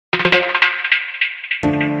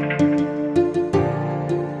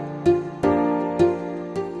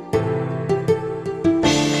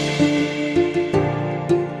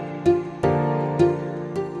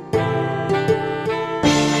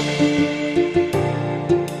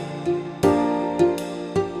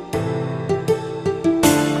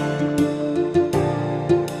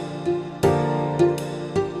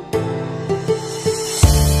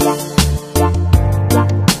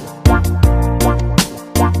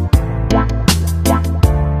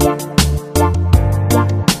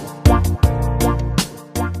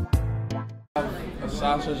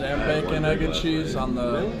Sausage and bacon, egg and cheese on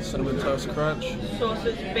the cinnamon toast crunch.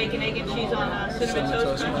 Sausage, bacon, egg, and cheese on cinnamon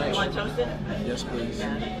toast crunch. You want toasted? Yes, please.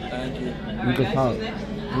 Thank you. You can talk.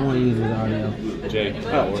 I want to use this audio. Jay.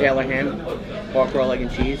 Taylor ham, pork roll, egg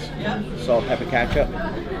and cheese, salt, pepper, ketchup.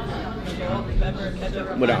 Salt, pepper,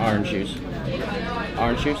 ketchup. With an orange juice.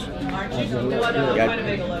 Orange juice? Orange juice? What kind of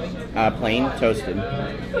bagel, Lovey? Plain, toasted.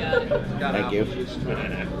 Thank you.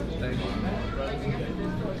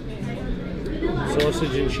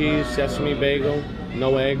 Sausage and cheese, sesame bagel,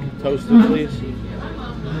 no egg, toasted please.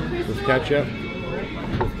 With ketchup.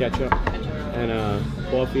 And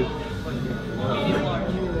coffee.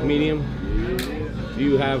 Medium. Do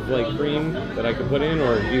you have like cream that I can put in,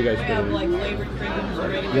 or do you guys put in? We have like flavored creams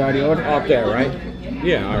already. You already ordered? Up there, right?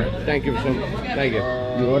 Yeah, alright. Thank you so much. Thank you.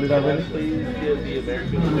 You ordered already?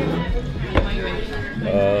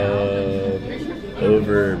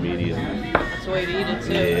 Over medium. That's the way to eat it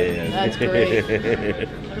too. Yeah. That's great.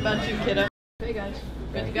 What about you, kiddo? Hey guys,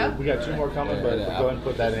 good to go? We got 2 more coming, but go ahead and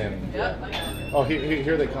put that in. Yep. Oh,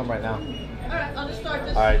 here they come right now. Alright, I'll just start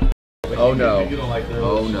this. All right. Oh no. You don't like those?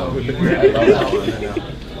 Oh no. I love that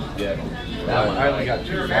one. Yeah. I only got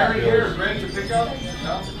 2 fat bills. Ready to pick up?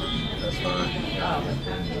 That's fine.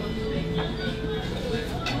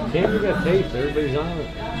 Can't you got taste? Everybody's on it.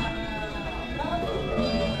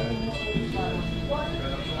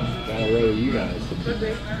 Gotta roll you guys.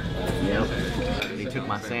 Yep. He took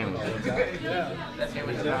my sandwich. That's him.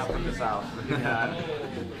 Put this out.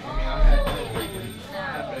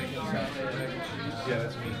 Yeah,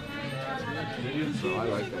 that's me. Oh, I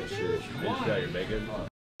like that shit. You got your bacon?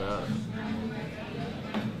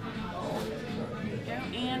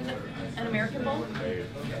 And an American bowl?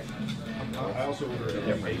 I also ordered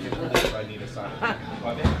a bacon. I need a side.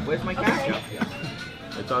 Where's my ketchup?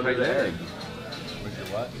 It's under the egg. Where's your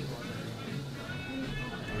what?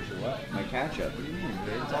 Where's your what? My ketchup. What do you mean?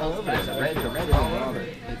 It's all over there. The red all over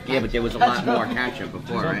it. Yeah, but there was a lot more ketchup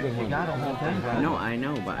before, right? You got a whole thing, bro. No, I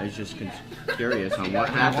know, but I was just curious on what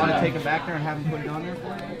I want to happened. take him back there and have him put it on there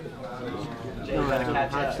for you? You gotta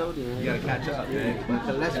catch up. You gotta catch up, man. But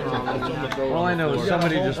the cholesterol. All I know is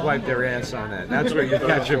somebody just wiped their ass on that. That's where your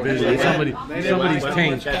ketchup is. Somebody's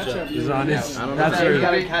taint is on it. I don't know. That's where. You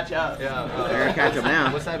gotta catch up. I gotta catch up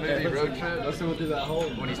now. What's that movie, Road Trip? Let's go through that hole.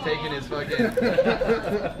 When he's taking his fucking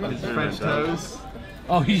his French toast.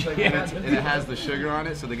 Oh And yeah. it has the sugar on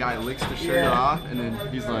it, so the guy licks the sugar off, and then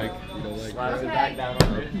he's like, slides it back down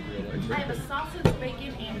on it. I have a sausage,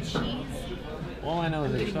 bacon, and cheese. All I know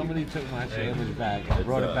is if somebody took my sandwich back and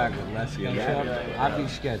brought it back with less ketchup, I'd be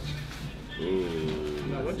sketchy.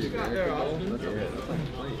 What you got there, Austin?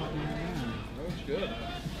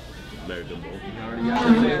 American bowl.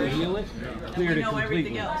 Heal it, cleared it know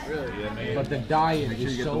everything completely. else. But the diet Make sure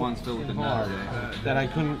is you get the so ones filled with the hard nut, that I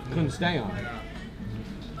couldn't stay on it.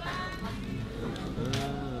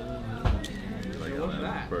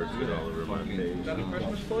 Birds get all over my face. Is that a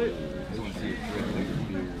Christmas plate? Oh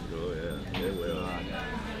yeah, they will. I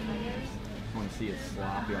want to see it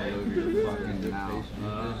sloppy all over your fucking mouth.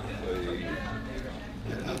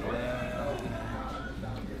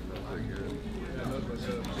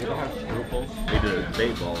 They don't have scruples. They did a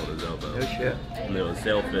bait ball at his elbow. No shit. And there was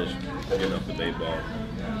sailfish getting up the bait ball.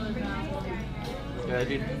 Yeah, that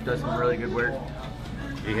dude does some really good work.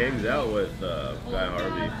 He hangs out with Guy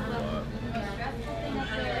Harvey a lot.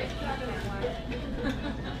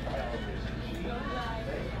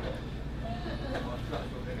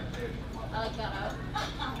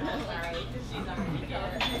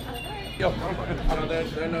 No,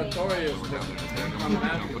 they're notorious for coming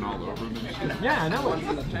after all over him. Yeah, I know. ones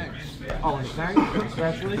in the tanks. Oh, in the tank,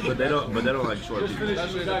 especially. But they don't like short people.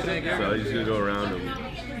 Especially the tank area. So he's gonna go around them.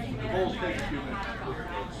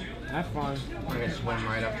 That's fine. I'm gonna swim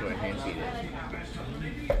right up to a hand feeder.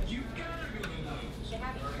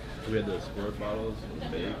 We had those squirt bottles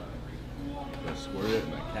with bait. I squirt it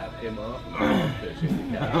and I cap him up and the hogfish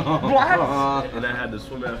in the cap. What? And I had to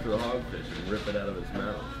swim after the hogfish and rip it out of his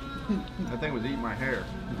mouth. That thing was eating my hair.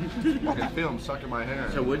 I could feel him sucking my hair.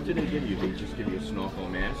 So what did he give you? Did he just give you a snorkel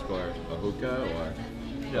mask or a hookah or?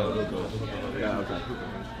 Yeah, it'll go. Yeah, okay.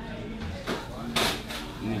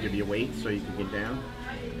 You give you weight so you can get down.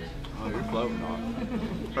 Oh, you're floating off.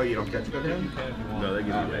 Oh, you don't catch it down? No, they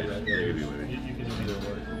give you weight. They give you weight. You can do either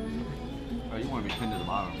work. Oh, you want to be pinned to the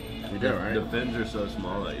bottom. You do, right? The fins are so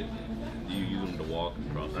small that you use them to walk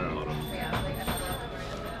across the bottom.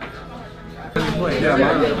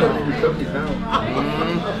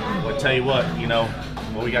 I'll tell you what, you know,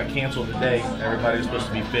 well, we got canceled today. Everybody was supposed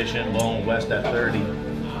to be fishing Lone West at 30.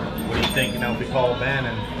 What do you think, you know, if we call Ben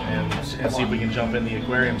and see if we can jump in the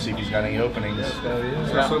aquarium, see if he's got any openings? Let's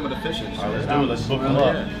go swim with the fishes. All right, let's do it. Let's book him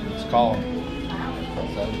up. Let's call him.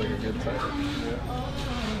 Sounds like a good time.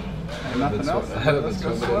 Nothing else? I haven't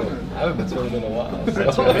been swimming in a while.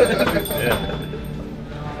 Yeah.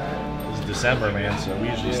 It's December, man, so we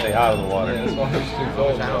usually stay out of the water. Yeah, it's almost too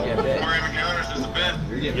cold.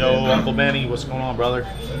 Yo, Uncle Benny, what's going on, brother?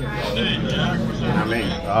 I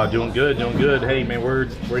mean, Doing good, doing good. Hey, man, we're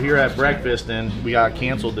here at breakfast, and we got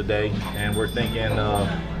canceled today, and we're thinking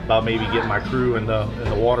about maybe getting my crew in the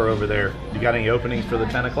water over there. You got any openings for the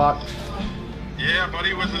 10 o'clock? Yeah,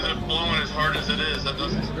 buddy, with it blowing as hard as it is, that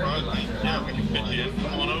doesn't surprise me. Yeah, we can fit you in.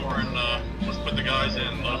 Come on over and let's put the guys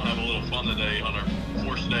in. Let them have a little fun today on our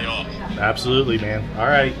forced day off. Absolutely, man. All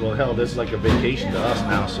right. Well, hell, this is like a vacation to us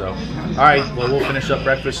now. So, all right. Well, we'll finish up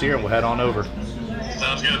breakfast here and we'll head on over.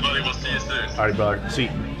 Sounds good, buddy. We'll see you soon. All right, brother. See.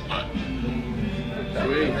 Bye.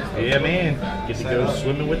 Yeah, man. Get to go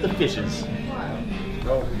swimming with the fishes.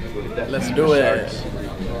 Let's do it.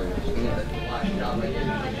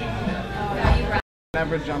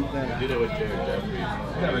 Never jumped in. Did it with Jared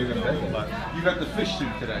Jeffries. You got the fish suit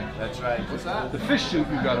today. That's right. What's that? The fish suit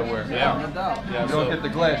you got to wear. Yeah. No doubt. Yeah. You don't get the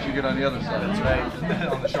glass, you get on the other side. That's right.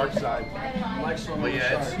 On the shark side. I like swimming But with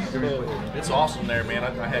yeah, sharks. it's awesome there, man.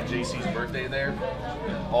 I had JC's birthday there.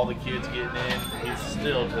 All the kids getting in. It's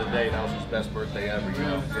still to the day, that was his best birthday ever, you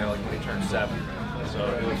know? Yeah, like when he turned 7. So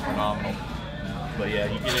it was phenomenal. But yeah,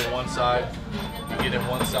 you get in one side,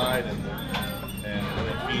 and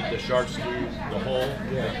then feed the sharks through the hole.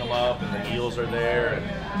 They come up and the eels are there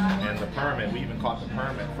and the permit. We even caught the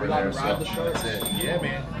permit for there. ride the sharks? That's it. Yeah,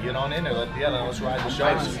 man. Get on in there. Let's ride the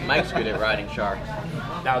sharks. Mike's good at riding sharks.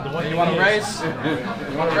 Now the one You want to race? You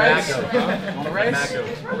want to race? Want to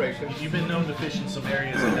race? You've been known to fish in some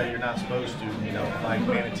areas that you're not supposed to, you know, like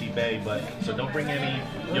Manatee Bay, but so don't bring any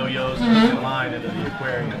yo-yos and line into the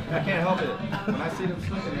aquarium. I can't help it. When I see them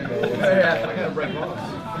swimming, I gotta break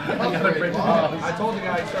laws. I told the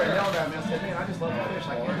guy, he started yelling at me. I said, man, I just love to fish.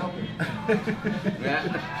 I can't help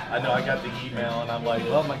it. I know I got the email and I'm like,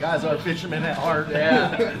 well, my guys are fishermen at heart.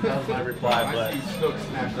 Yeah. That was my reply, I but see snooks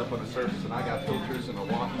snatched up on the surface, and I got filters and a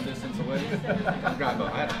walking distance away. I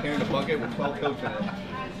had to carry a bucket with 12 filters in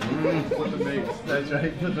it. Flipping baits. that's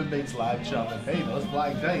right. Flipping baits live chumming. Hey, those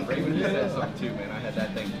flag tank. Raven did that something too, man. I had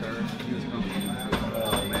that thing turned. He was coming.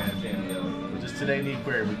 Oh man. Just today in the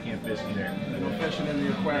aquarium, we can't fish in there. Go fishing in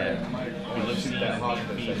the aquarium. We love seeing that hog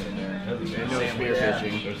fish feed. in there. No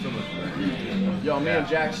spearfishing. There's so much Yo, me and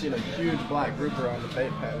Jack seen a huge black grouper on the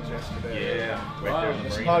bait pads yesterday. Yeah. Right there on the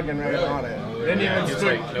Just marina. hugging right on it. Didn't Yeah, even it's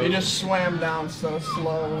swim. like He just swam down so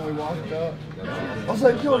slow when we walked up. I was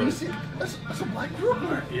like, yo, you see, that's a black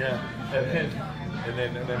grouper. Yeah. And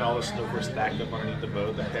then all the stuff were stacked up underneath the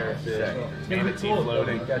boat, the parrotfish, manatee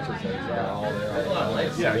floating.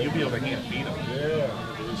 Yeah, you'll be able to hand feed them. Yeah.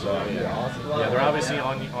 So yeah, they're obviously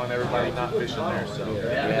on everybody not fishing there.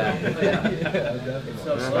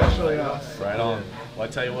 So Especially us. right on. Well, I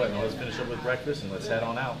tell you what, let's finish up with breakfast and let's head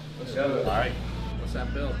on out. Let's do it. All right. What's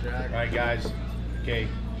that bill, Jack? All right, guys. Okay,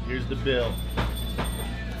 here's the bill.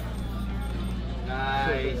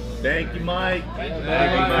 Nice. Thank you, Mike. Thank you,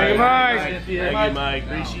 Mike. Thank you, Mike.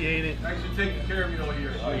 Appreciate it. Thanks for taking care of me all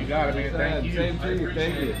year. Oh, you got it, man. Thank you. Same to you.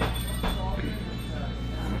 Thank you.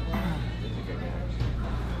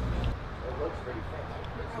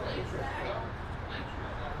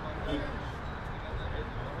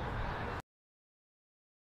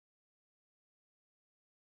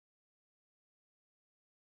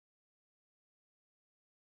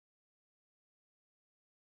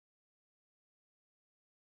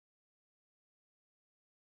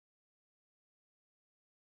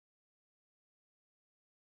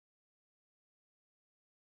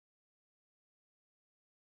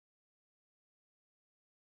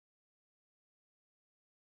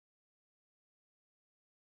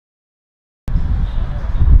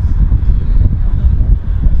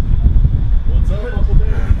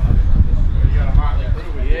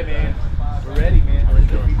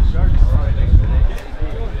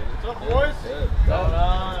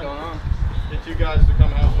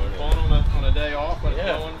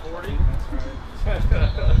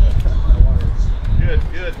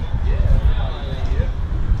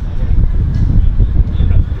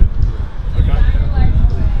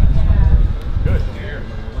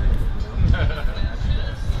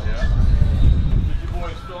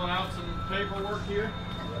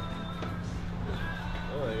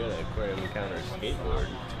 Aquarium encounter a skateboard.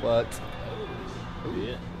 What? Oh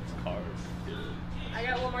yeah, it's cars. I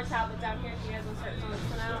got one more tablet down here if you guys want to start filling this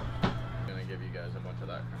one out. I'm gonna give you guys a bunch of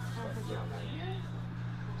that.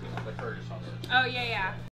 The Curtis on this. Oh, yeah,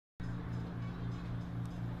 yeah.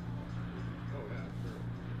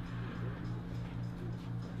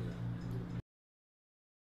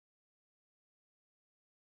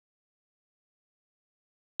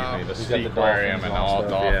 The sea aquarium and all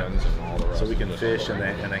dolphins and all the rest. So we can fish and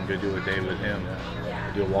then go do a day with him.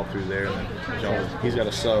 Do a walk through there, and then he's got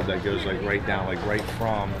a sub that goes like right down, like right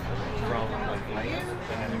from like land,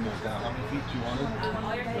 and then it goes down. How many feet do you want it?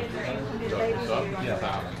 Yeah,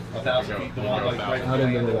 1,000 feet. The one like right Out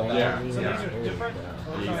in the water. Yeah.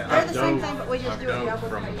 They're the same thing, but we just do it double.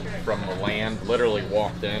 From the land, literally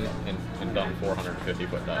walked in and done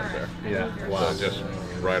 450-foot dives there. Yeah, wow. So just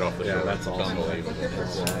right off the shore. That's awesome. It's unbelievable.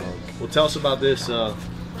 Well, tell us about this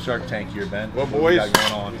Shark Tank here, Ben. Well, What we boys,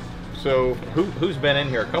 got going on? So who's been in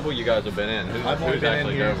here? A couple of you guys have been in. I've only who's been in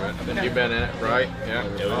actually here. over it? You've been in it, right? Yeah.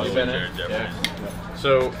 You've been in it. Yeah.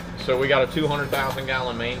 So we got a 200,000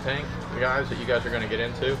 gallon main tank, guys, that you guys are going to get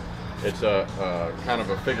into. It's a kind of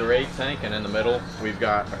a figure-8 tank, and in the middle we've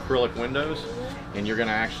got acrylic windows, and you're going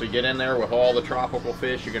to actually get in there with all the tropical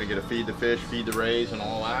fish. You're going to get to feed the fish, feed the rays, and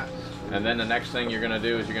all that. And then the next thing you're going to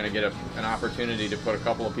do is you're going to get an opportunity to put a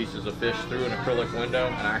couple of pieces of fish through an acrylic window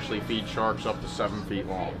and actually feed sharks up to 7 feet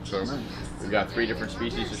long. So we've got 3 different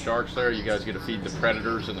species of sharks there. You guys get to feed the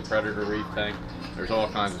predators in the predator reef tank. There's all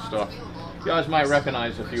kinds of stuff. You guys might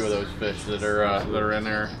recognize a few of those fish that are in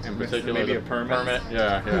there. In particular, maybe a permit.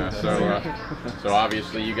 Yeah. So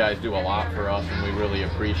obviously you guys do a lot for us, and we really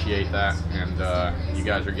appreciate that. And you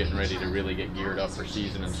guys are getting ready to really get geared up for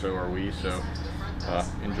season, and so are we. So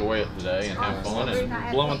enjoy it today and have fun. And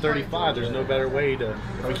Blowing 35, there's no better way to.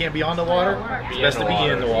 If we can't be on the water, it's best to be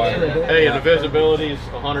in the water. Hey, the visibility is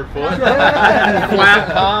 100 foot. Flat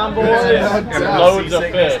calm, boys. And loads of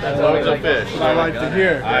fish. Loads of fish. I like to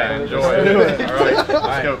hear. I enjoy it. All right,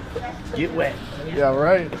 let's go. Get wet. Yeah,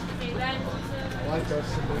 right. Okay, then.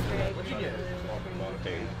 What'd you get?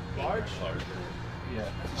 Large?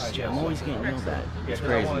 I'm always getting yelled at. It's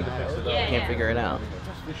crazy. Can't figure it out.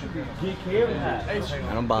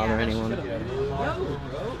 I don't bother anyone. I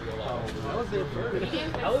was there first.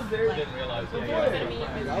 I was there. Didn't realize that.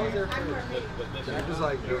 I was there first. Jack was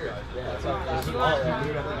like, here. There's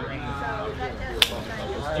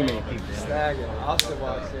Too many people. Stagger. Austin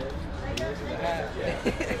walks in.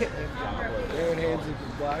 Aaron hands you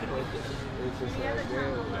some black ones. It's just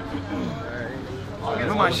like,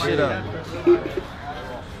 Get my shit up.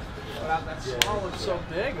 That swallow's so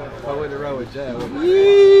big. I wouldn't row with Jay.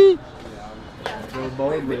 Go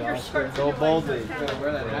boldly, Oscar. Go boldly.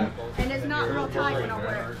 Wear that hat. And it's not real tight when I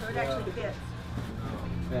wear it, so it actually fits.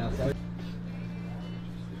 Yeah, so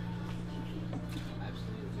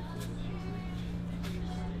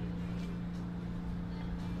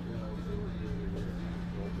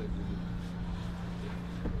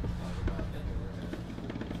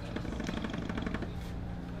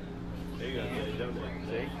There you go. Don't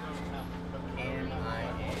see?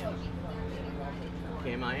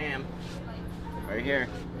 Cam I am. Right here.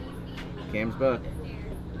 Cam's book.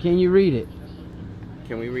 Can you read it?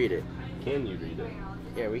 Can we read it? Can you read it?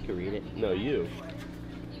 Yeah, we can read it. No, you.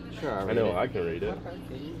 Sure, I'll I read know it. I can read it.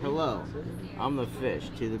 Hello, I'm the fish.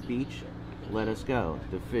 To the beach, let us go.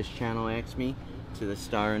 The Fish Channel asked me to the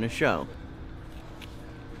star in a show.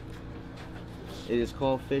 It is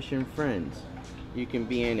called Fish and Friends. You can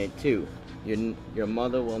be in it too. Your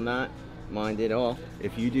mother will not mind it all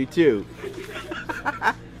if you do too.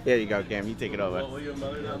 There you go, Cam. You take it over. Well, will your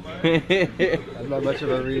mother not mind? I'm not much of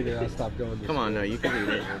a reader. I stopped going. Come on, no, you can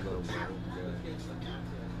read it.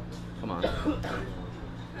 Come on.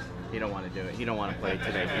 He don't want to do it. He don't want to play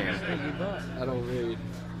today, Cam. I don't read.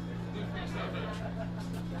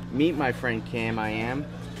 Meet my friend Cam I am.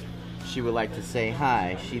 She would like to say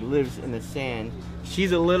hi. She lives in the sand.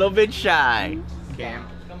 She's a little bit shy. Cam.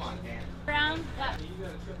 Come on, Cam. Around. They're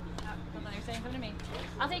saying something to me.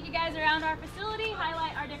 I'll take you guys around our facility,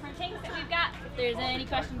 highlight our different tanks that we've got. If there's any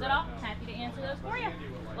questions at all, happy to answer those for you.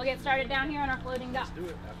 We'll get started down here on our floating dock. Do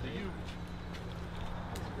it after you.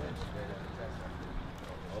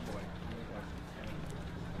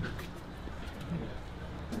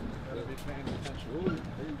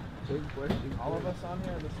 All of us on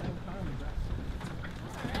here at the same time.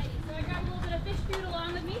 Alrighty, so I grabbed a little bit of fish food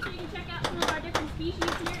along with me so you can check out some of our different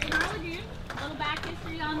species here in our lagoon. A little back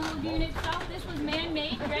history on the lagoon itself. This was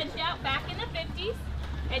man-made, dredged out back in the 50s.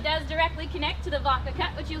 It does directly connect to the Vaca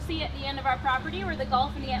Cut, which you'll see at the end of our property, where the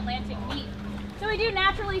Gulf and the Atlantic meet. So we do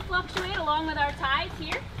naturally fluctuate along with our tides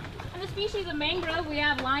here. And the species of mangrove we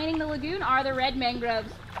have lining the lagoon are the red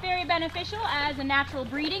mangroves. Very beneficial as a natural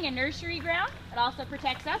breeding and nursery ground. It also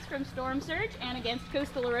protects us from storm surge and against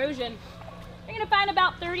coastal erosion. You're going to find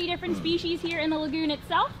about 30 different species here in the lagoon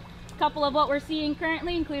itself. A couple of what we're seeing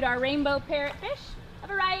currently include our rainbow parrotfish, a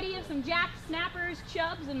variety of some jacks, snappers,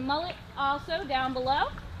 chubs, and mullet also down below.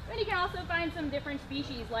 Then you can also find some different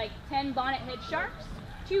species like 10 bonnethead sharks,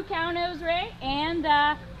 2 cow-nose ray, and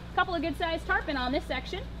a couple of good-sized tarpon on this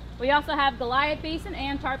section. We also have Goliath Basin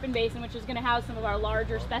and Tarpon Basin, which is going to house some of our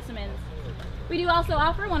larger specimens. We do also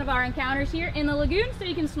offer one of our encounters here in the lagoon, so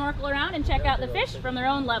you can snorkel around and check out the fish from their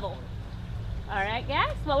own level. All right,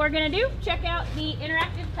 guys, what we're going to do, check out the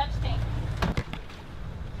interactive touch tank.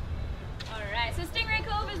 All right, so Stingray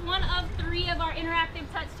Cove is one of 3 of our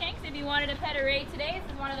interactive touch tanks. If you wanted to pet a ray today,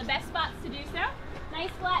 this is one of the best spots to do so.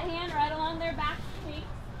 Nice flat hand right along their back cheeks.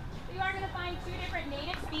 You are going to find 2 different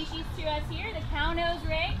native species to us here, the cow-nose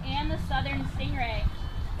ray and the southern stingray.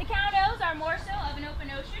 The cow-nose are more so of an open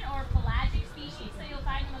ocean or pelagic species, so you'll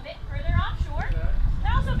find them a bit further offshore.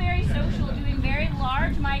 They're also very social, doing very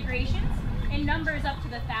large migrations in numbers up to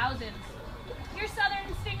the thousands. Your southern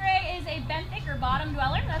stingray is a benthic or bottom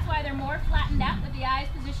dweller. That's why they're more flattened out with the eyes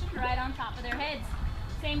positioned right on top of their heads.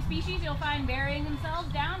 Same species you'll find burying themselves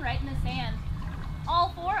down right in the sand.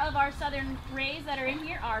 All 4 of our southern rays that are in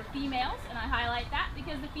here are females, and I highlight that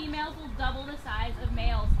because the females will double the size of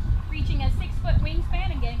males, reaching a 6-foot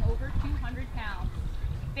wingspan and getting over 200 pounds.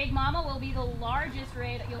 Big Mama will be the largest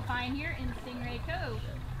ray that you'll find here in Stingray Cove.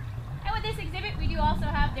 And with this exhibit, we do also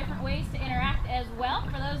have different ways to interact as well.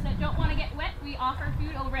 For those that don't want to get wet, we offer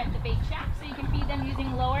food over at the bait shack, so you can feed them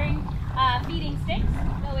using lowering feeding sticks.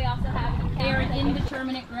 So we also have, they are an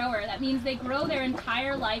indeterminate grower. That means they grow their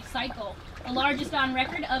entire life cycle. The largest on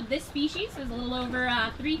record of this species is a little over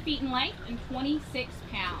 3 feet in length and 26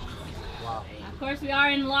 pounds. Wow. Of course, we are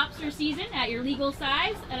in lobster season at your legal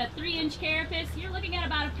size. At a 3-inch carapace, you're looking at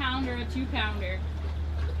about a pounder, a 2-pounder.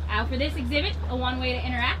 For this exhibit, a one way to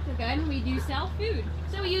interact, again, we do sell food.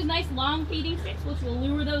 So we use nice long feeding sticks, which will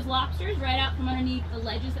lure those lobsters right out from underneath the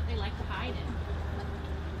ledges that they like to hide in.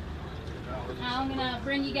 Now I'm going to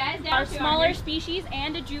bring you guys down to smaller species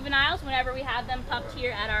and to juveniles whenever we have them pupped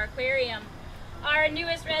here at our aquarium. Our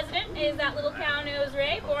newest resident is that little cow-nose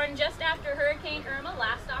ray, born just after Hurricane Irma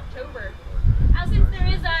last October. Now, since there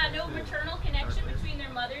is no maternal connection between their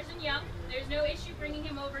mothers and young, there's no issue bringing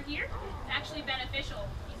him over here. It's actually beneficial.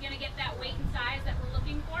 He's going to get that weight and size that we're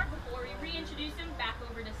looking for before we reintroduce him back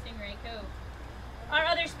over to Stingray Cove. Our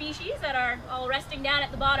other species that are all resting down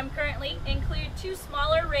at the bottom currently include 2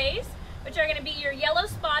 smaller rays, which are going to be your yellow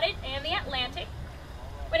spotted and the Atlantic.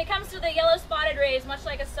 When it comes to the yellow spotted rays, much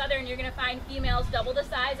like a southern, you're going to find females double the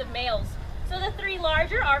size of males. So the 3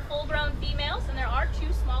 larger are full-grown females, and there are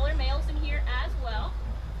 2 smaller males in here as well.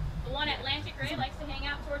 The one Atlantic ray likes to hang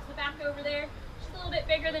out towards the back over there. She's a little bit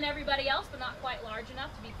bigger than everybody else, but not quite large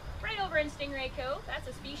enough to be right over in Stingray Cove. That's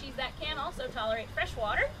a species that can also tolerate fresh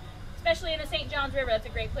water, especially in the St. Johns River. That's a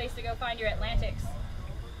great place to go find your Atlantics.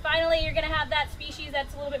 Finally, you're going to have that species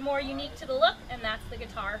that's a little bit more unique to the look, and that's the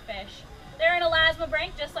guitar fish. They're an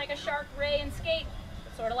elasmobranch, just like a shark, ray, and skate,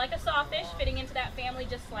 sort of like a sawfish, fitting into that family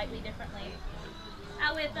just slightly differently.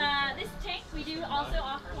 With this tank, we do also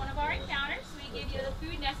offer one of our encounters. We give you the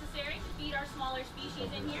food necessary to feed our smaller species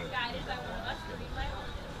in here, guided by one of us, the reed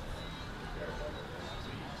biologists.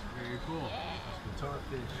 Very cool.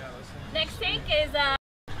 Yeah. Next tank is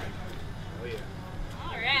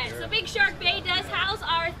Alright, so Big Shark Bay does house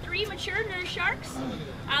our 3 mature nurse sharks.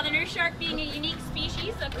 The nurse shark, being a unique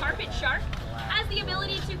species, a carpet shark, has the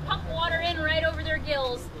ability to pump water in right over their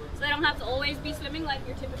gills, so they don't have to always be swimming like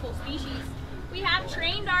your typical species. We have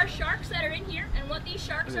trained our sharks that are in here, and what these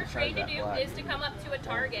sharks are trained to do is to come up to a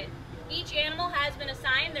target. Each animal has been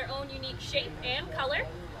assigned their own unique shape and color,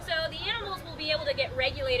 so the animals will be able to get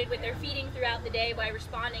regulated with their feeding throughout the day by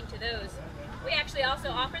responding to those. We actually also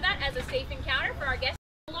offer that as a safe encounter for our guests.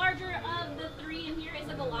 The larger of the 3 in here is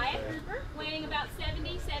a Goliath grouper, weighing about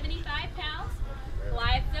 70-75 pounds.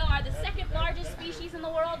 Goliaths, though, are the 2nd largest species in the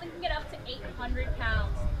world and can get up to 800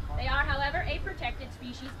 pounds. They are, however, a protected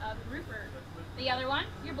species of grouper. The other one,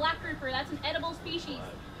 your black grouper, that's an edible species.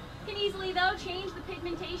 Can easily, though, change the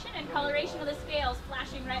pigmentation and coloration of the scales,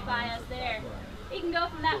 flashing right by us there. It can go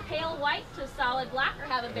from that pale white to solid black or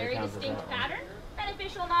have a very distinct pattern.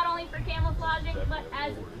 Beneficial not only for camouflaging, but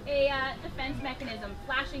as a defense mechanism.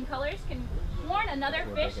 Flashing colors can warn another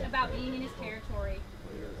fish about being in his territory.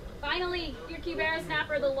 Finally, your Cubera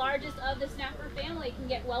snapper, the largest of the snapper family, can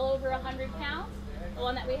get well over 100 pounds. The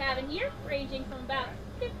one that we have in here, ranging from about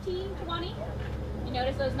 15, 20. You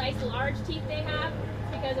notice those nice large teeth they have?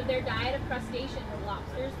 It's because of their diet of crustaceans.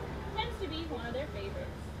 Lobsters tend one of their favorites.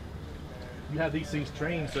 You have these things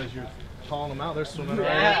trained, so as you're calling them out, they're swimming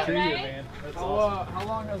Yeah, right to you, right? man. That's How, awesome. how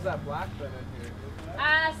long has that black been in here?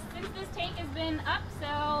 Since this tank has been up, so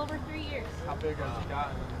over 3 years. How big has he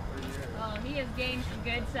gotten in 3 years? Oh, he has gained some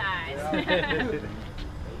good size.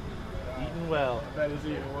 Eating well. I bet he's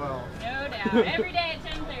eating well. No doubt. Every day at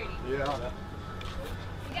 10:30. Yeah.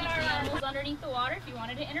 We got our animals underneath the water if you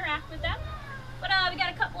wanted to interact with them. But we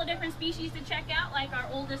got a couple of different species to check out, like our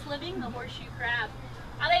oldest living, the horseshoe crab.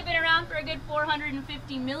 They've been around for a good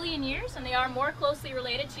 450 million years, and they are more closely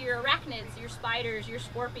related to your arachnids, your spiders, your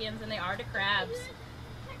scorpions, than they are to crabs.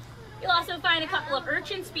 You'll also find a couple of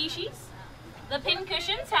urchin species. The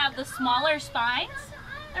pincushions have the smaller spines.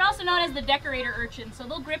 They're also known as the decorator urchin, so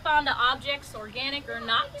they'll grip onto objects, organic or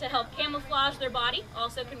not, to help camouflage their body.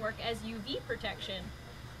 Also can work as UV protection.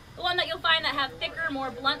 The one that you'll find that have thicker,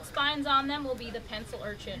 more blunt spines on them will be the pencil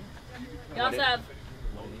urchin. You also have,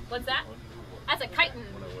 what's that? That's a chitin.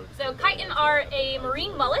 So chitin are a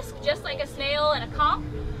marine mollusk, just like a snail and a conch.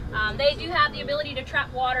 They do have the ability to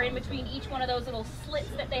trap water in between each one of those little slits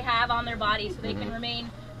that they have on their body, so they can remain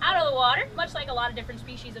out of the water, much like a lot of different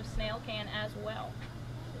species of snail can as well.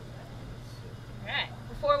 Alright,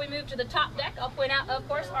 before we move to the top deck, I'll point out, of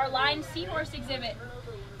course, our lined seahorse exhibit.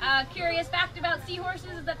 Curious fact about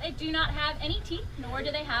seahorses is that they do not have any teeth, nor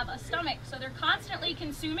do they have a stomach. So they're constantly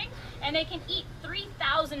consuming, and they can eat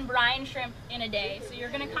 3,000 brine shrimp in a day. So you're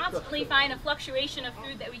going to constantly find a fluctuation of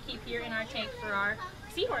food that we keep here in our tank for our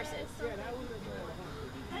seahorses.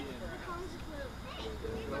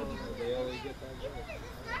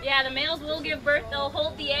 Yeah, the males will give birth. They'll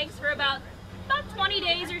hold the eggs for about 20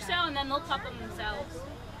 days or so, and then they'll tuck them themselves.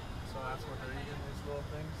 So that's what they're eating, these little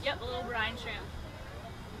things? Yep, a little brine shrimp.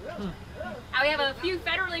 Now we have a few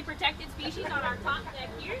federally protected species on our top deck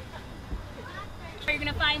here. You're going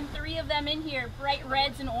to find 3 of them in here, bright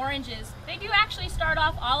reds and oranges. They do actually start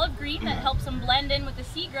off olive green, that helps them blend in with the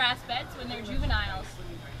seagrass beds when they're juveniles.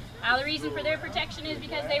 The reason for their protection is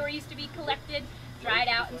because they were used to be collected, dried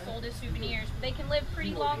out, and sold as souvenirs. They can live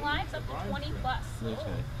pretty long lives, up to 20 plus.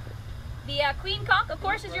 Okay. The queen conch, of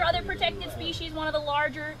course, is your other protected species, one of the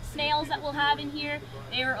larger snails that we'll have in here.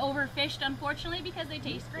 They are overfished, unfortunately, because they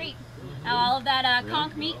taste great. Now, all of that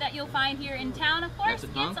conch meat that you'll find here in town, of course,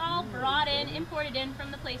 gets all brought in, imported in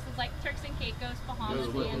from the places like Turks and Caicos, Bahamas,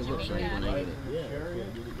 and Jamaica.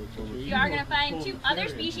 You are going to find 2 other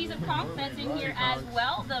species of conch that's in here as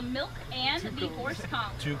well, the milk and the horse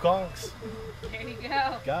conch. 2 conchs. There you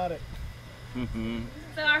go. Got it.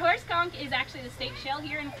 So our horse conch is actually the state shell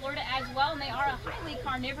here in Florida as well, and they are a highly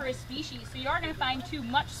carnivorous species. So you are going to find 2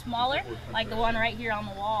 much smaller, like the one right here on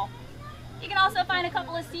the wall. You can also find a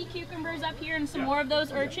couple of sea cucumbers up here and some more of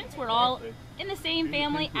those urchins. We're all in the same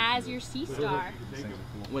family as your sea star.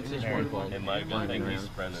 What's this one called?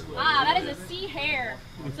 That is a sea hare.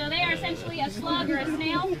 So they are essentially a slug or a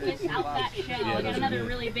snail without that shell. I got another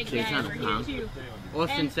really big guy over here too.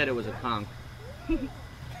 Austin said it was a conch.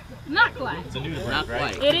 Not quite. It's a nudibranch,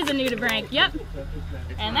 right? It is a nudibranch, yep.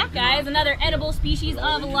 And that guy is another edible species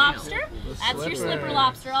of lobster. That's your slipper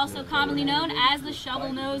lobster, also commonly known as the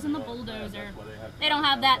shovel nose and the bulldozer. They don't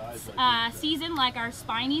have that season like our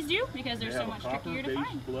spinies do because they're so much trickier to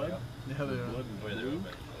find. Yeah, they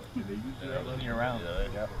are. Year round.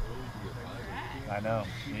 Yep. I know.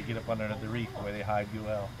 You get up under the reef the way they hide you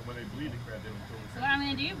well. So what I'm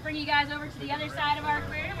going to do, bring you guys over to the other side of our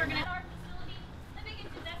aquarium. We're going to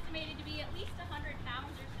estimated to be at least 100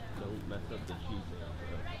 pounds or so. Don't mess up the cheese.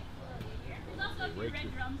 Right here. There's also a few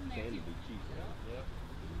red drums in there too. Yep.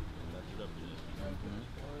 Mess it up to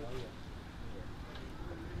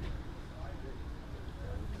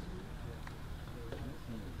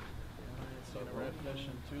Seen a redfish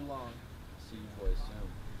in too long. See you boys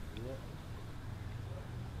soon.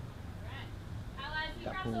 As we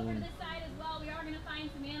cross over to this side as well, we are going to find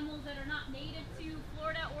some animals that are not native to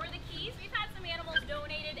Florida or the Keys. We've had some animals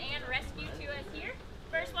donated and rescued to us here.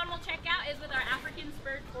 First one we'll check out is with our African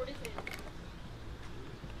spurred tortoises.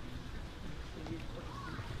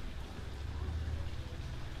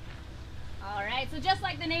 Alright, so just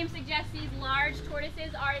like the name suggests, these large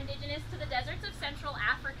tortoises are indigenous to the deserts of Central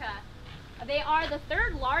Africa. They are the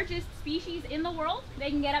 3rd largest species in the world. They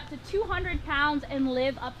can get up to 200 pounds and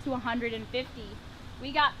live up to 150.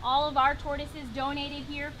 We got all of our tortoises donated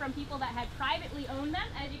here from people that had privately owned them,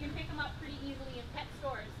 as you can pick them up pretty easily in pet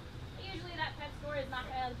stores. Usually that pet store is not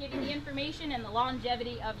going to give you the information and the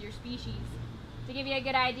longevity of your species. To give you a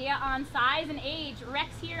good idea on size and age,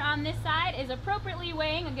 Rex here on this side is appropriately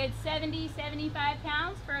weighing a good 70-75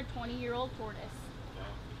 pounds for a 20-year-old tortoise.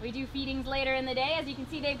 We do feedings later in the day. As you can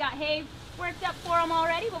see, they've got hay worked up for them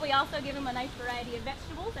already, but we also give them a nice variety of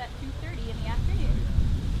vegetables at 2:30 in the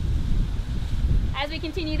As we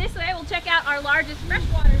continue this way, we'll check out our largest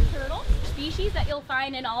freshwater turtle species that you'll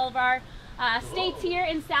find in all of our states here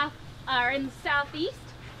in the southeast.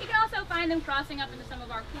 You can also find them crossing up into some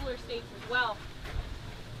of our cooler states as well.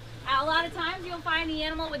 A lot of times you'll find the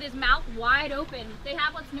animal with his mouth wide open. They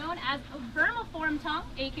have what's known as a vermiform tongue,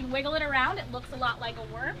 and you can wiggle it around. It looks a lot like a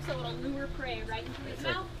worm, so it'll lure prey right into his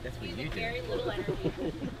mouth using very little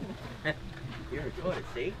energy. You're a tortoise,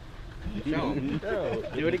 see?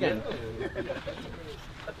 Do it again.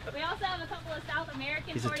 We also have a couple of South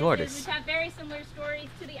American He's a tortoises, tortoise. which have very similar stories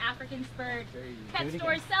to the African spurred. Pet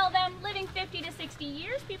stores sell them, living 50 to 60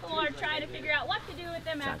 years. People are trying to figure out what to do with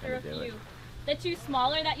them after a few. The two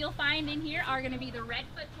smaller that you'll find in here are going to be the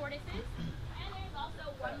redfoot tortoises, and there's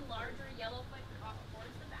also one larger yellowfoot off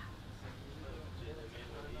towards the back.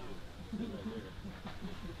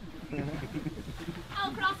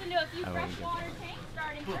 I'll cross into a few freshwater tanks,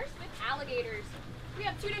 starting first with alligators. We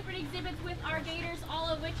have two different exhibits with our gators, all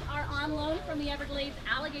of which are on loan from the Everglades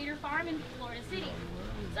Alligator Farm in Florida City.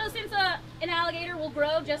 So since an alligator will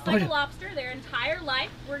grow just like a lobster their entire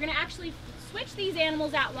life, we're going to actually switch these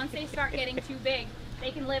animals out once they start getting too big.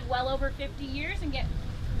 They can live well over 50 years and get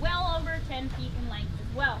well over 10 feet in length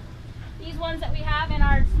as well. These ones that we have in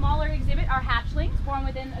our smaller exhibit are hatchlings, born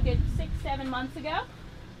within a good 6-7 months ago.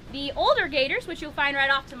 The older gators, which you'll find right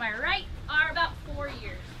off to my right, are about 4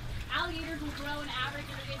 years. Alligators will grow an average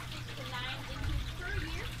of a good 6 to 9 inches per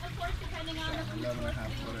year, of course, depending on the food source.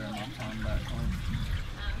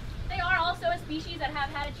 They are also a species that have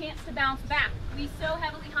had a chance to bounce back. We so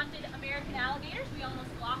heavily hunted American alligators, we almost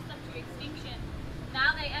lost them to extinction.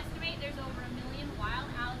 Now they estimate there's over 1 million wild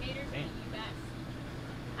alligators in the U.S.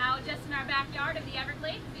 Out just in our backyard of the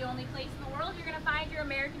Everglades, the only place in the world you're going to find your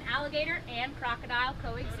American alligator and crocodile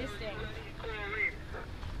coexisting.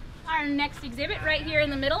 Our next exhibit right here in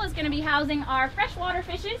the middle is going to be housing our freshwater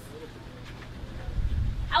fishes.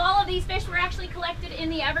 All of these fish were actually collected in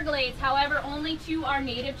the Everglades, however, only 2 are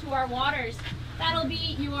native to our waters. That'll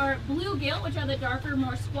be your bluegill, which are the darker,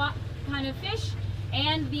 more squat kind of fish,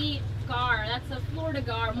 and the gar, that's the Florida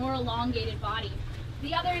gar, more elongated body.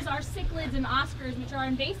 The others are cichlids and oscars, which are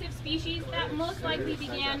invasive species that most likely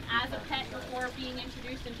began as a pet before being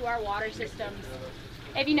introduced into our water systems.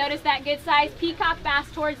 If you notice that good-sized peacock bass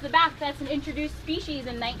towards the back, that's an introduced species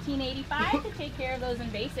in 1985 to take care of those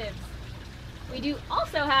invasives. We do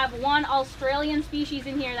also have one Australian species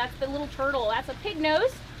in here. That's the little turtle. That's a pig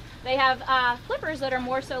nose. They have flippers that are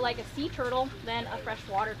more so like a sea turtle than a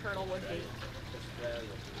freshwater turtle would be.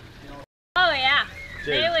 Oh yeah,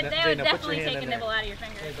 they would definitely take a nibble out of your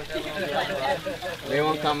finger. They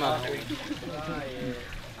won't come up.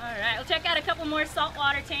 All right, we'll check out a couple more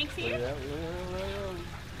saltwater tanks here.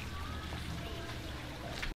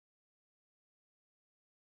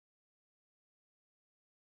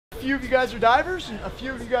 A few of you guys are divers, and a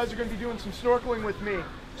few of you guys are going to be doing some snorkeling with me.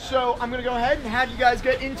 So I'm going to go ahead and have you guys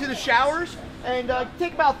get into the showers and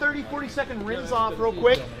take about 30-40 second rinse off real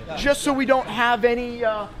quick, just so we don't have any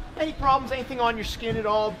problems, anything on your skin at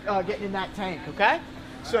all getting in that tank, okay?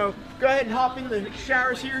 So go ahead and hop in the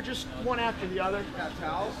showers here, just one after the other. Got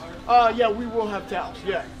towels? Yeah, we will have towels,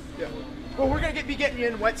 yeah. Well, we're going to be getting you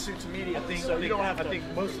in wetsuits immediately, so you don't have to. I think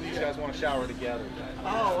most of these guys want to shower together.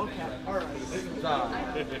 Oh, okay. All right.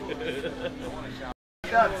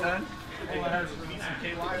 What's up, son? You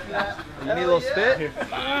need a little spit? Does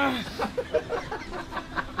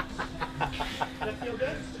that feel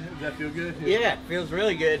good? Does that feel good? Yeah, it feels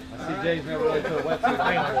really good. I see Jay's never really put a wetsuit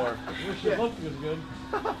on before. Yeah. Look was good.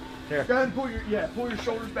 Here. Go ahead and pull your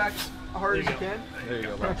shoulders back as hard as you can. There you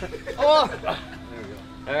go, bro. Oh! There we go.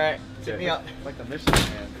 All right, tip me up. Like the Michelin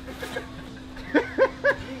Man.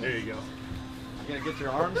 There you go. You gonna get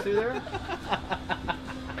your arms through there?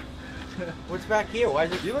 What's back here? Why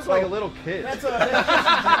is it? You look like a little kid. That's oh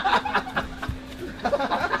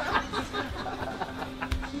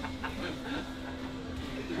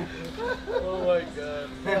my god.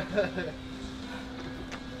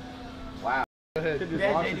 Wow. Go ahead. Just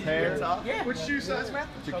wash his hair. Yeah. Which shoe size, man?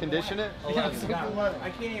 Did you condition it? I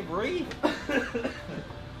can't even breathe.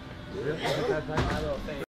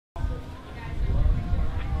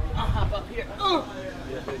 I'll hop up here.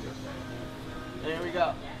 There we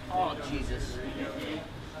go. Oh, Jesus.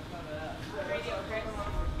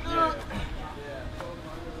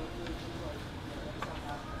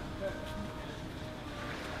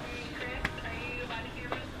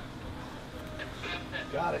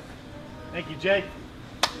 Got it. Thank you, Jay.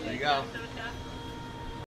 There you go.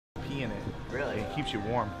 Pee in it. Really? It keeps you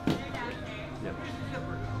warm. Yep.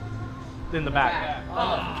 In the back.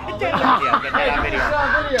 Oh. Get that on video.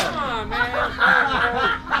 Come on, man.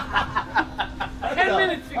 10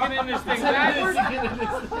 minutes to get in this thing backwards.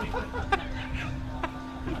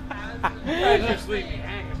 just leave me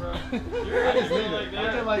hanging, bro. You're I just going leave like it.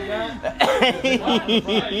 that. Like that.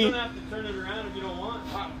 You don't have to turn it around if you don't want.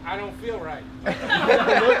 I don't feel right. Look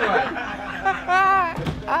right.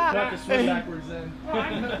 Got to swim backwards then.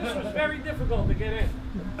 This was very difficult to get in.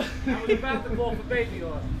 I was about to call for baby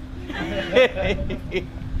oil.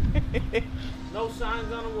 No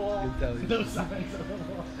signs on the wall. No signs on the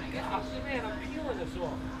wall. Gosh, man, I'm peeling this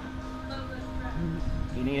off.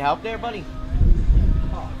 You need help there, buddy?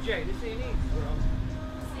 Oh, Jay, this ain't easy, bro.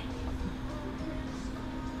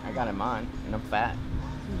 I got him on, and I'm fat.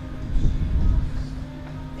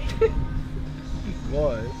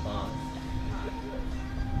 Boy.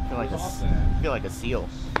 I feel like a seal.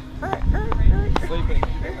 Sleeping.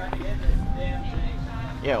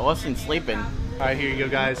 Yeah, Austin's sleeping. All right, here you go,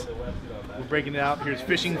 guys. We're breaking it out. Here's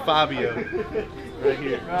Fishing Fabio. Right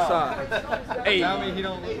here. What's up? Hey. Tell me he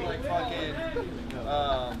don't look like fucking,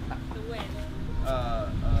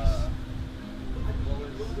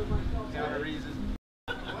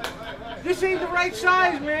 This ain't the right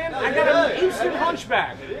size, man. I got an instant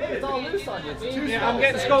hunchback. It's all loose on you. It's too Yeah, I'm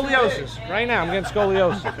getting scoliosis. Right now, I'm getting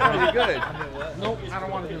scoliosis. You're good. Nope, I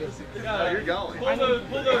don't want to do this. Oh, you're going. Pull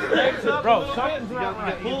those legs up. Bro, something's not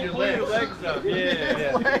right. Pull your legs up.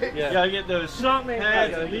 Yeah. Yeah. Gotta get those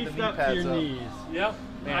pads at least up to your knees. Yep.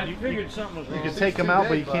 Man, I figured something was wrong. You can take them out,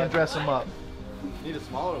 but you can't dress them up. Need a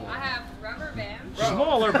smaller one. I have rubber bands.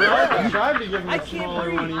 Smaller, bro. I tried to give him I a can't smaller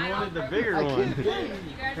breathe. one. He wanted the bigger one.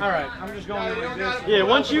 All right, I'm just going like this. Yeah,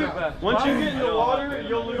 once you get in the water,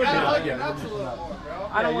 you'll lose it.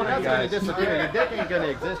 I don't want to gonna disappear. Your dick ain't gonna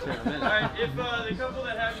exist here in a minute. Alright, if the couple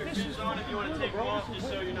that have your shoes on, if you want to take them off just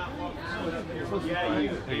so you're not walking slowly up here. Yeah,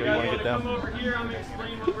 you guys want to come over here, I'm going to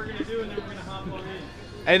explain what we're going to do, and then we're going to hop on in.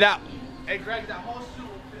 Hey, that. Hey, Greg, that whole suit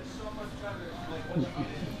will fit so much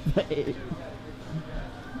better.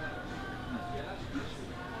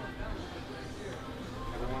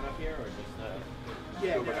 Everyone up here, or just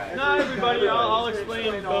Yeah. No, everybody. I'll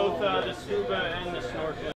explain both the scuba and the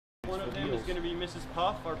snorkel. One of them is going to be Mrs.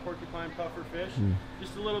 Puff, our porcupine puffer fish.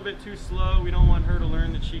 Just a little bit too slow. We don't want her to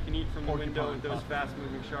learn that she can eat from the window with those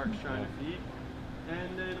fast-moving sharks trying to feed.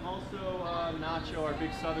 And then also Nacho, our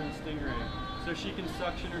big southern stingray. So she can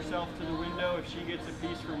suction herself to the window. If she gets a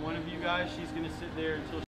piece from one of you guys, she's going to sit there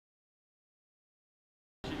until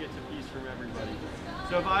she gets a piece from everybody.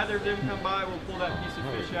 So if either of them come by, we'll pull that piece of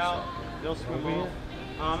fish out. They'll swim off.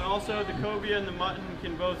 And also the cobia and the mutton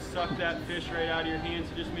can both suck that fish right out of your hand,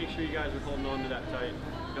 so just make sure you guys are holding on to that tight.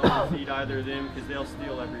 Don't want to feed either of them because they'll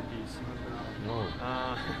steal every piece.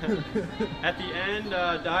 At the end,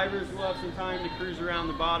 divers will have some time to cruise around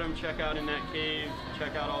the bottom, check out in that cave,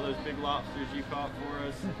 check out all those big lobsters you caught for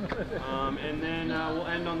us. And then we'll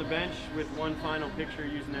end on the bench with one final picture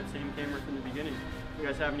using that same camera from the beginning. You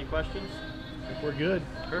guys have any questions? I think we're good.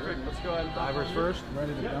 Perfect. Let's go ahead and Divers first.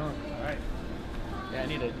 Ready to dunk. All right. Yeah, I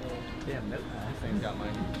need a damn note. This thing's got my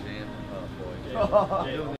jam. Oh,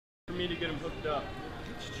 boy. For me to get them hooked up.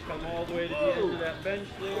 Come all the way to the end of that bench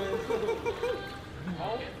there.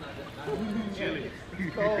 Chili.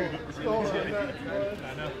 It's cold. It's cold. I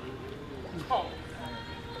know. It's cold.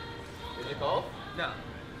 Is it cold? No.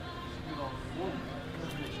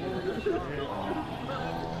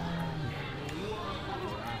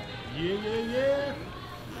 Yeah.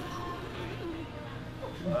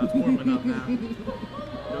 It's warming up now. Don't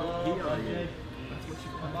pee on me. That's what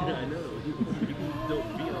you I know. Don't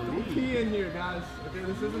pee on me. Pee in here, guys. Okay,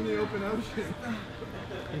 this isn't the open ocean.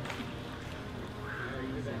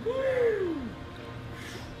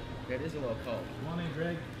 It is a little cold. Come on in,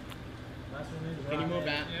 Greg. Last one in. Can you move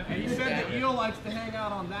back? And you said the eel likes to hang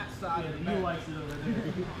out on that side. Yeah, the eel likes it over there. You ain't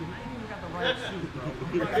even got the right suit, bro.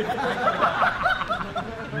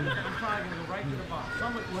 I'm probably gonna go right to the bottom.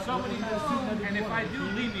 Somebody in this suit, and if I do,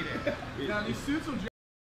 leave me there. Now these suits will.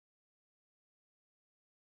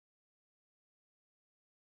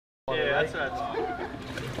 Yeah, that's right.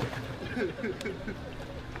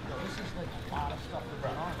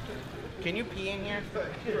 Can you pee in here?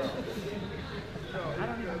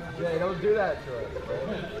 Yeah, don't do that to us.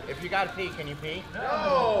 If you gotta pee, can you pee?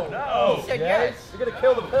 No! He said yes. You're gonna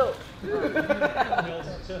kill the pilch.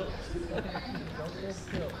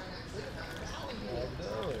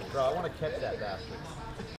 Bro, I want to catch that bastard.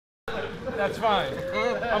 That's fine.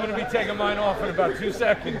 I'm going to be taking mine off in about 2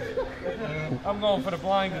 seconds. I'm going for the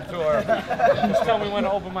blinded tour. Just tell me when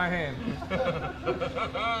to open my hand.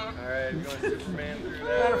 Alright, you're going Superman through that.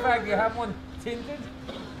 Matter of fact, you have one tinted?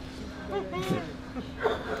 I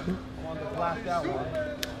want the blacked out one.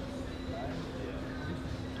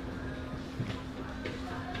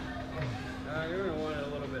 You're going to want it a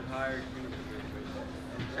little bit higher.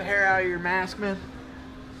 The hair out of your mask, man.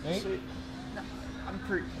 Ain't?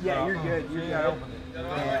 Yeah, you're good. You're good.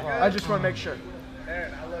 Yeah, I just want to make sure.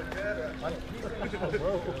 Aaron, I look good.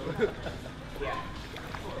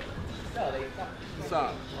 What's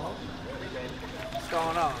up? What's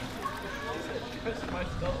going on?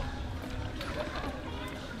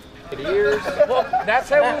 Well, that's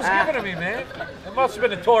how it was given to me, man. It must have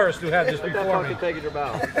been a tourist who had this before me. Take it your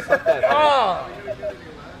mouth. Oh!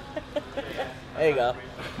 There you go.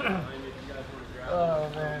 Oh,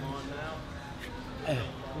 man.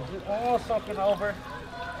 Oh, something over.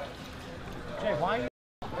 Hey, why you?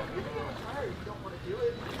 You don't want to do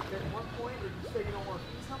it. At one point, if you say you don't want to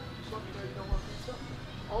feed something, just let me know you don't want to feed something.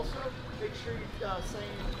 Also, make sure you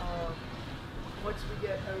saying once we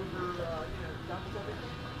get over, done with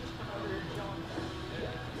everything, just come over here and tell them.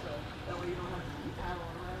 So that way you don't have to keep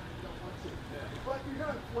paddling around if you don't want to. But you're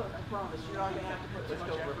going to float, I promise. You're not going to have to put too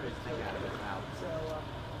much effort. So,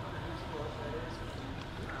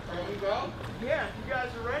 there you go. Yeah, if you guys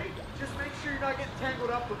are ready, just make sure you're not getting tangled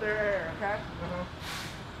up with their hair, okay?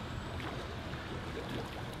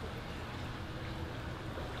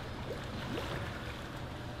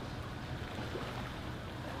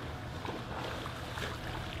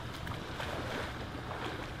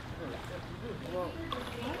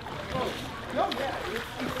 No, yeah,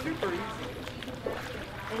 it's super easy.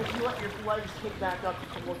 And if you let your legs kick back up, you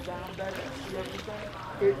can look down better and see everything.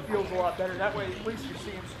 It feels a lot better. That way, at least you're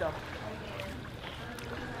seeing stuff.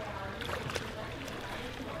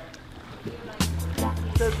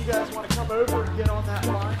 So if you guys want to come over and get on that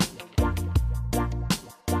line.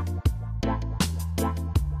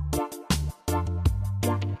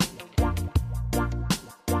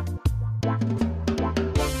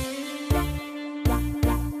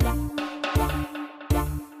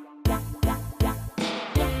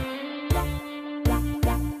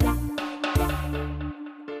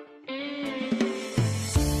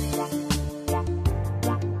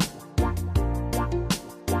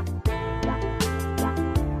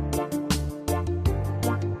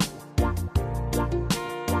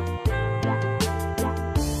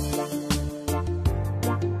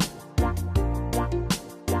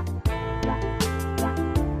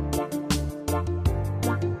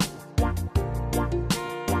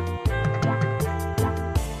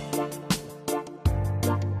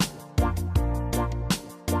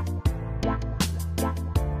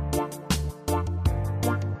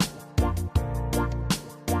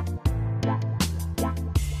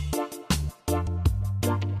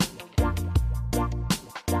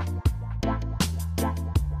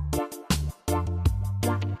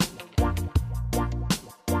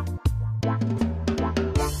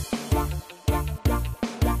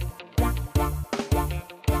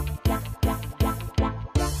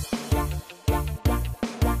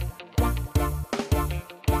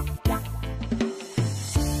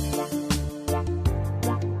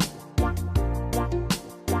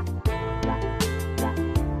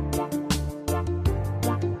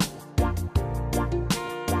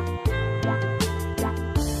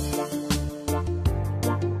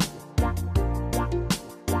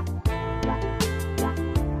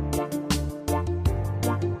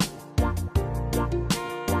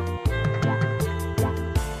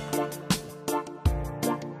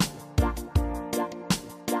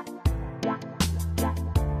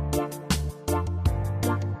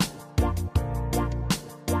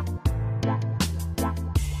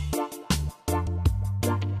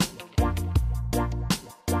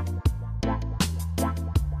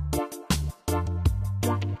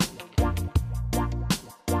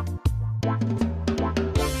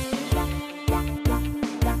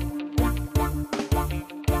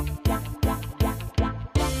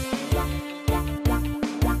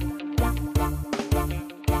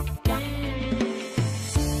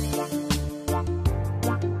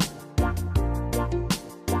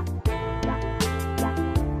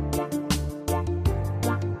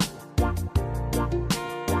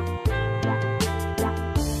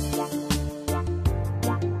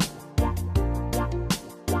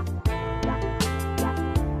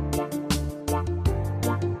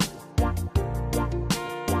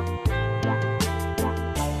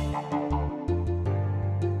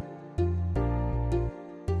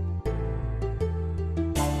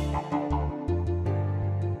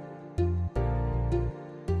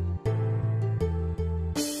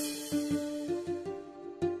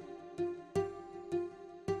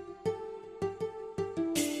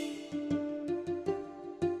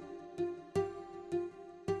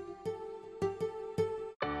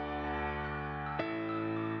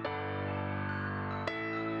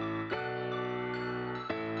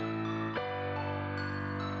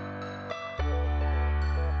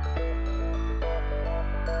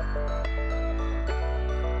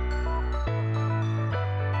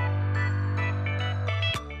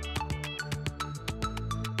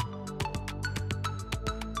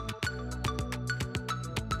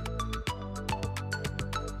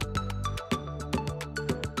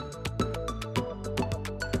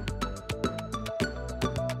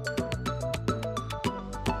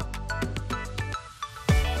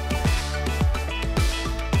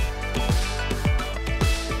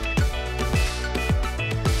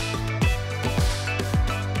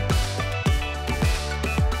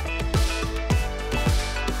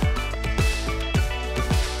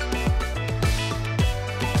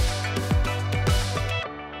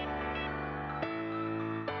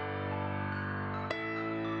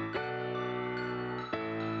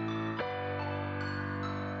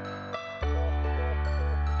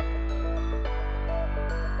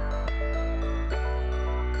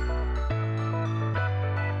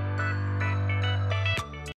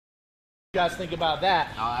 you guys think about that?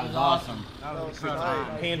 Oh, that was awesome. That was a good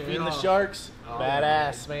time. Hand feeding the sharks,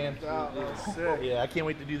 badass, man. That was sick. Yeah, I can't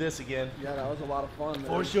wait to do this again. Yeah, that was a lot of fun. Man.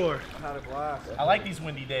 For sure. I had a blast. I like these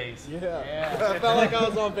windy days. Yeah. I felt like I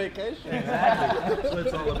was on vacation. Exactly. That's what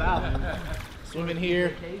it's all about, man. Swimming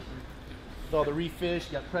here. With all the reef fish,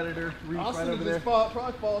 you got predator reef right over there.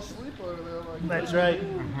 Probably fall asleep over there. Like, That's right.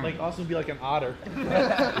 Like Austin would be like an otter.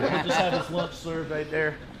 Just have his lunch served right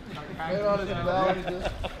there. Right on his belly, just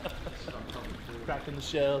cracking the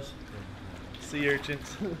shells. Sea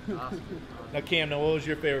urchins. Now Cam, what was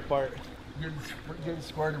your favorite part? Getting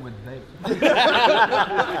squirted with vape.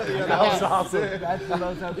 That was awesome. That's the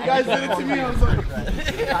most you guys did it to me. I was like,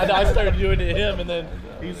 I started doing it to him, and then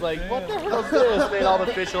he's like, "What the hell is this?" Man, all the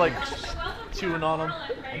fish are like chewing on him.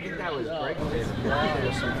 I think that was breakfast.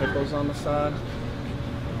 There's some pickles on the side.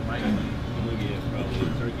 What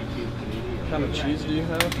kind of cheese do you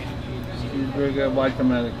have? Cheeseburger, white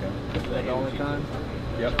American. Is that the only kind?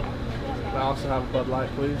 Yep. I also have a Bud Light,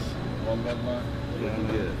 please. One Bud Light. Yeah,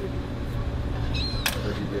 good.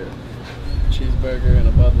 Pretty good. Cheeseburger and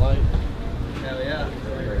a Bud Light. Hell yeah.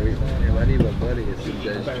 You're ready, but buddy, it's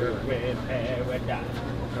CJ's truck. Go ahead.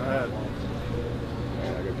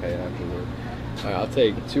 I can pay afterward. Alright, I'll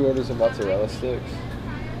take 2 orders of mozzarella sticks.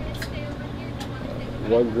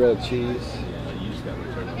 1 grilled cheese.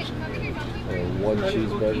 And 1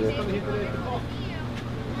 cheeseburger.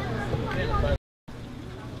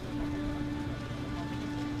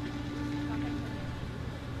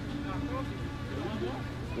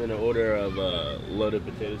 Then an order of loaded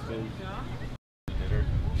potato skins.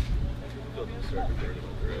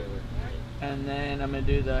 And then I'm gonna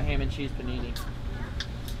do the ham and cheese panini.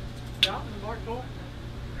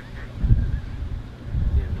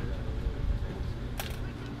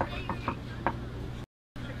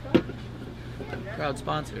 Proud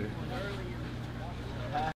sponsor.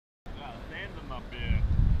 Stand them up here.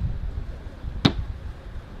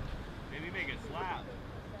 Maybe make it slap.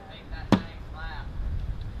 Make that thing slap.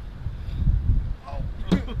 Oh.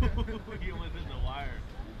 He went in the wire.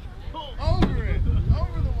 over it,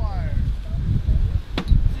 over the wire.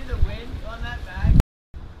 See the wind on that bag?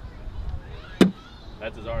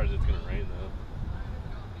 That's as hard as it's gonna rain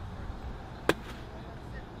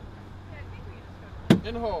though.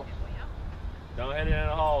 In hole. Don't hit it in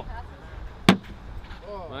a hole.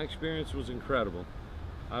 My experience was incredible.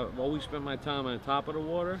 I've always spent my time on top of the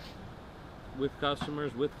water, with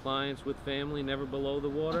customers, with clients, with family, never below the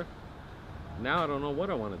water. Now I don't know what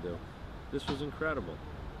I want to do. This was incredible.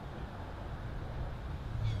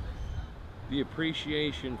 The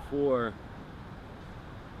appreciation for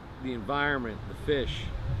the environment, the fish,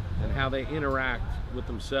 and how they interact with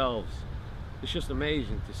themselves. It's just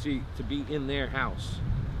amazing to see, to be in their house.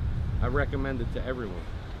 I recommend it to everyone.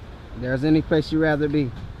 There's any place you'd rather be?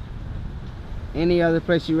 Any other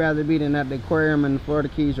place you'd rather be than at the aquarium in the Florida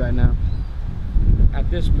Keys right now? At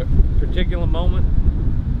this particular moment,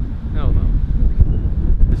 hell no.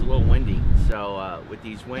 It's a little windy, so with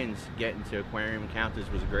these winds, getting to aquarium encounters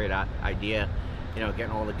was a great idea. You know,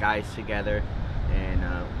 getting all the guys together, and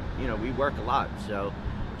you know, we work a lot, so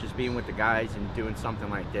just being with the guys and doing something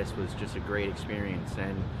like this was just a great experience.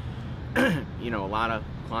 And you know, a lot of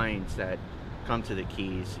clients that come to the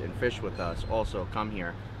Keys and fish with us also come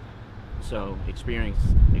here, so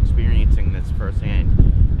experiencing this firsthand,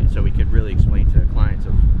 and so we could really explain to the clients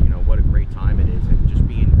of, you know, what a great time it is, and just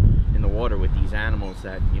being in the water with these animals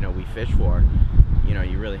that, you know, we fish for. You know,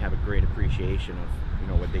 you really have a great appreciation of, you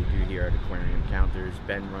know, what they do here at Aquarium Encounters.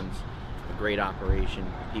 Ben runs a great operation.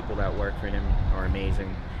 The people that work for him are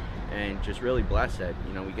amazing, and just really blessed that,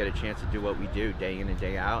 you know, we get a chance to do what we do day in and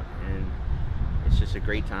day out, and it's just a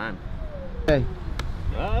great time. Hey.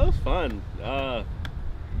 It was fun.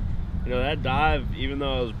 You know, that dive, even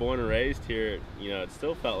though I was born and raised here, you know, it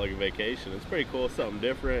still felt like a vacation. It's pretty cool, something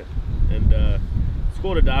different, and it's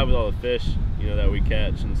cool to dive with all the fish, you know, that we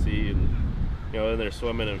catch and see, and, you know, then they're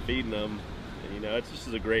swimming and feeding them. And, you know, it's just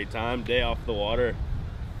a great time, day off the water.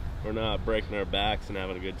 We're not breaking our backs and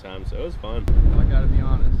having a good time, so it was fun. I gotta be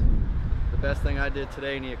honest. The best thing I did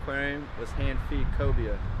today in the aquarium was hand feed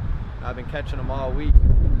cobia. I've been catching them all week,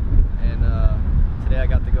 and today I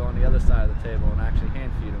got to go on the other side of the table and actually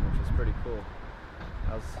hand feed them, which was pretty cool.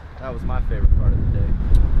 That was my favorite part of the day.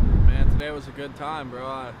 Man, today was a good time, bro.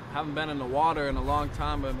 I haven't been in the water in a long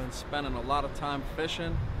time, but I've been spending a lot of time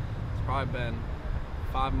fishing. It's probably been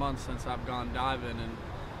 5 months since I've gone diving,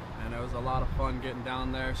 and it was a lot of fun getting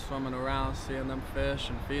down there, swimming around, seeing them fish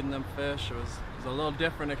and feeding them fish. It was a little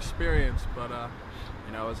different experience, but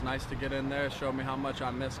you know, it was nice to get in there, show me how much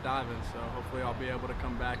I miss diving, so hopefully I'll be able to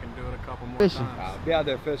come back and do it a couple more times. Be out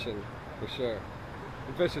there fishing, for sure.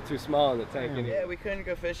 The fish are too small in the tank anyway. Yeah, we couldn't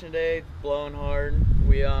go fishing today. It's blowing hard.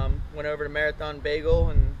 We went over to Marathon Bagel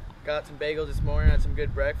and got some bagels this morning, had some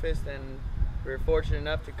good breakfast, and we were fortunate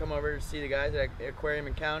enough to come over to see the guys at Aquarium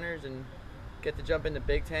Encounters and get to jump in the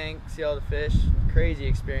big tank, see all the fish. Crazy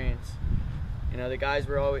experience. You know, the guys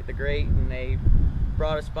were always great, and they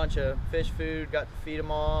brought us a bunch of fish food, got to feed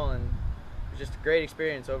them all, and it was just a great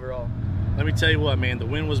experience overall. Let me tell you what, man, the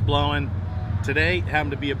wind was blowing. Today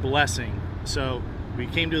happened to be a blessing. So we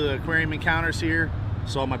came to the Aquarium Encounters here,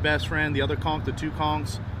 saw my best friend, the other conch, the two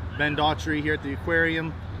conchs, Ben Daughtry here at the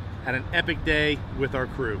aquarium, had an epic day with our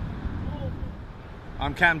crew.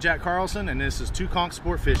 I'm Captain Jack Carlson, and this is Two Conch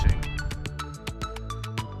Sport Fishing.